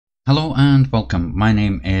Hello and welcome. My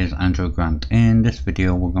name is Andrew Grant. In this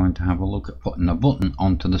video we're going to have a look at putting a button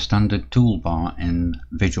onto the standard toolbar in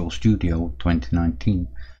Visual Studio 2019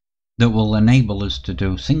 that will enable us to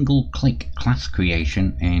do single click class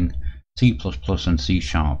creation in C++ and C#.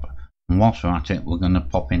 And whilst we're at it, we're going to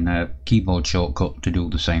pop in a keyboard shortcut to do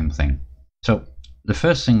the same thing. So the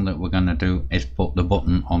first thing that we're going to do is put the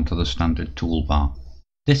button onto the standard toolbar.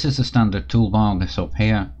 This is the standard toolbar, this up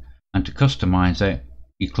here, and to customize it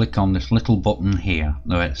you click on this little button here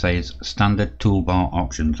where it says standard toolbar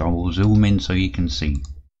options. I will zoom in so you can see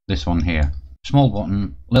this one here. Small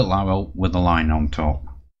button, little arrow with a line on top.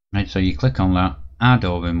 Right, so you click on that, add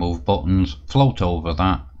or remove buttons, float over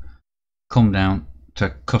that, come down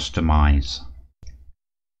to customize,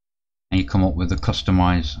 and you come up with the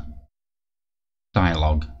customize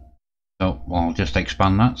dialog. So I'll just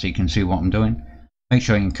expand that so you can see what I'm doing. Make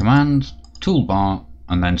sure you're in commands, toolbar,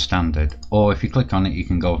 and then standard, or if you click on it you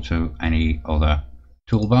can go to any other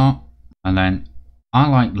toolbar. And then I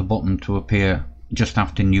like the button to appear just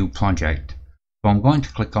after new project, so I'm going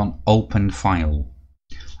to click on open file.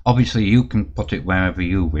 Obviously you can put it wherever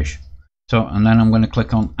you wish. So and then I'm going to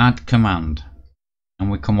click on add command,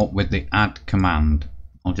 and we come up with the add command.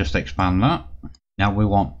 I'll just expand that. Now we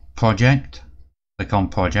want project, click on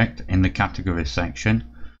project in the categories section,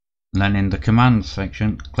 and then in the commands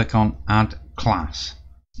section click on add class,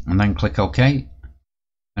 and then click OK.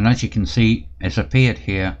 And as you can see, it's appeared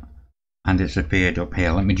here and it's appeared up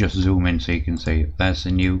here. Let me just zoom in so you can see. There's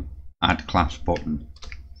the new add class button.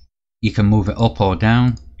 You can move it up or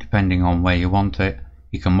down depending on where you want it.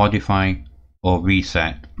 You can modify or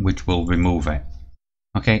reset, which will remove it.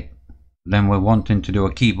 Okay, then we're wanting to do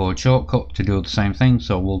a keyboard shortcut to do the same thing,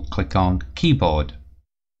 so we'll click on keyboard,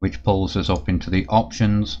 which pulls us up into the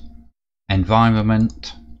options,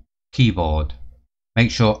 environment, keyboard. Make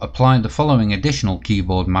sure apply the following additional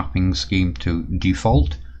keyboard mapping scheme to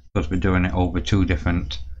default, because we're doing it over two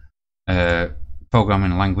different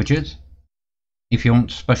programming languages. If you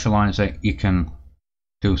want to specialize it, you can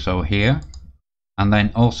do so here, and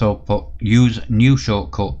then also put use new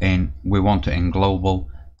shortcut in, we want it in global.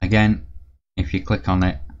 Again, if you click on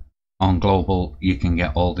it on global, you can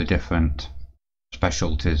get all the different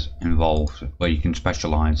specialties involved where you can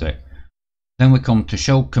specialize it. Then we come to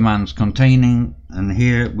show commands containing, and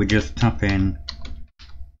here we just tap in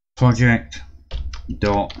project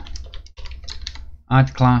dot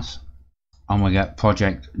add class, and we get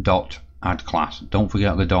project dot add class. Don't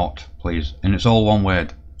forget the dot, please, and it's all one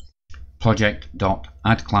word. Project dot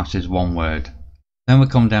add class is one word. Then we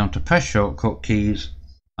come down to press shortcut keys,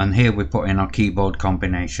 and here we put in our keyboard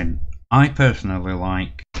combination. I personally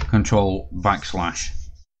like control backslash,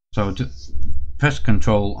 so press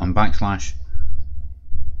control and backslash.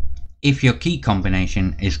 If your key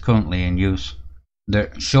combination is currently in use, the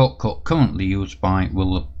shortcut currently used by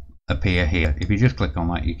will appear here. If you just click on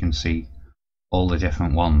that, you can see all the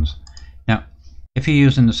different ones. Now, if you're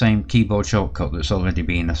using the same keyboard shortcut that's already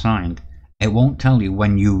been assigned, it won't tell you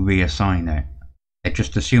when you reassign it. It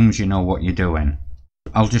just assumes you know what you're doing.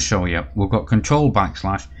 I'll just show you. We've got control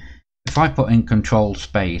backslash. If I put in control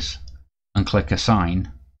space and click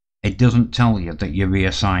assign, it doesn't tell you that you're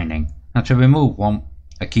reassigning. Now to remove one,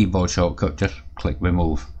 a keyboard shortcut, just click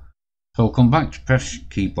remove. So we'll come back to press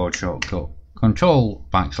keyboard shortcut, control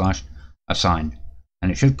backslash assign,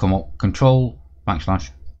 and it should come up control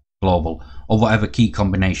backslash global, or whatever key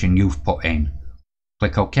combination you've put in.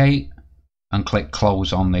 Click OK and click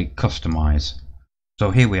close on the customize.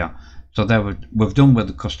 So here we are. So there we've done with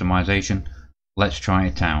the customization. Let's try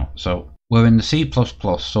it out. So we're in the C++,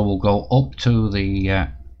 so we'll go up to the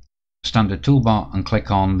standard toolbar and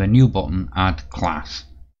click on the new button add class,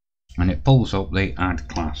 and it pulls up the add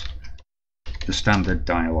class, the standard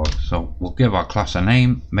dialog. So we'll give our class a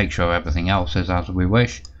name, make sure everything else is as we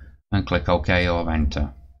wish, and click OK or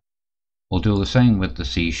enter. We'll do the same with the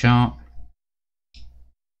C#. Click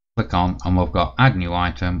on, and we've got add new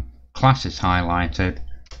item, class is highlighted.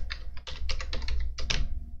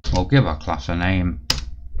 We'll give our class a name,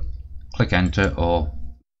 click enter or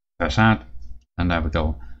press add, and there we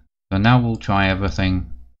go. So now we'll try everything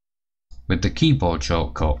with the keyboard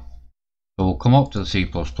shortcut. So we'll come up to the C++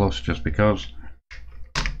 just because,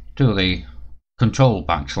 to the control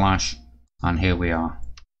backslash, and here we are.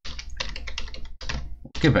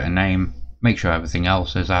 Give it a name, make sure everything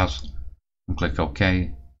else is as, and click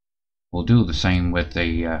OK. We'll do the same with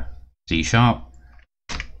the C#.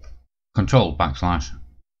 Control backslash,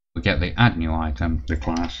 we get the add new item, the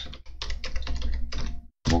class.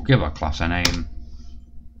 We'll give our class a name,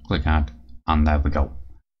 click add, and there we go.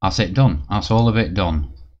 That's it done. That's all of it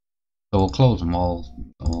done. So we'll close them all,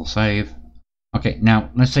 we'll save, Okay, now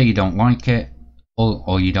let's say you don't like it,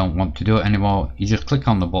 or you don't want to do it anymore. You just click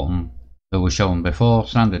on the button that was shown before,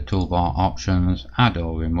 standard toolbar options, add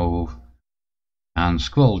or remove, and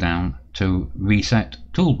scroll down to reset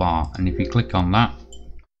toolbar, and if you click on that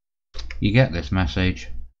you get this message: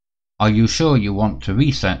 are you sure you want to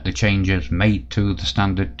reset the changes made to the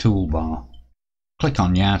standard toolbar? Click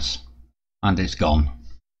on yes, and it's gone.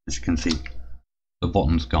 As you can see, the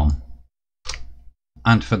button's gone.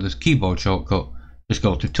 And for this keyboard shortcut, just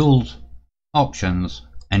go to Tools, Options,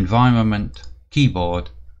 Environment, Keyboard.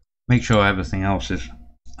 Make sure everything else is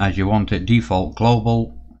as you want it, default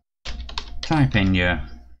global. Type in your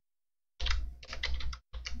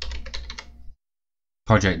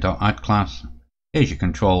project.add class. Here's your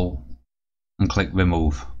control, and click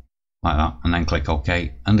remove like that, and then click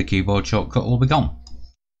OK, and the keyboard shortcut will be gone.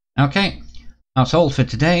 Okay, that's all for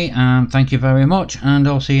today, and thank you very much, and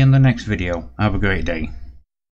I'll see you in the next video. Have a great day.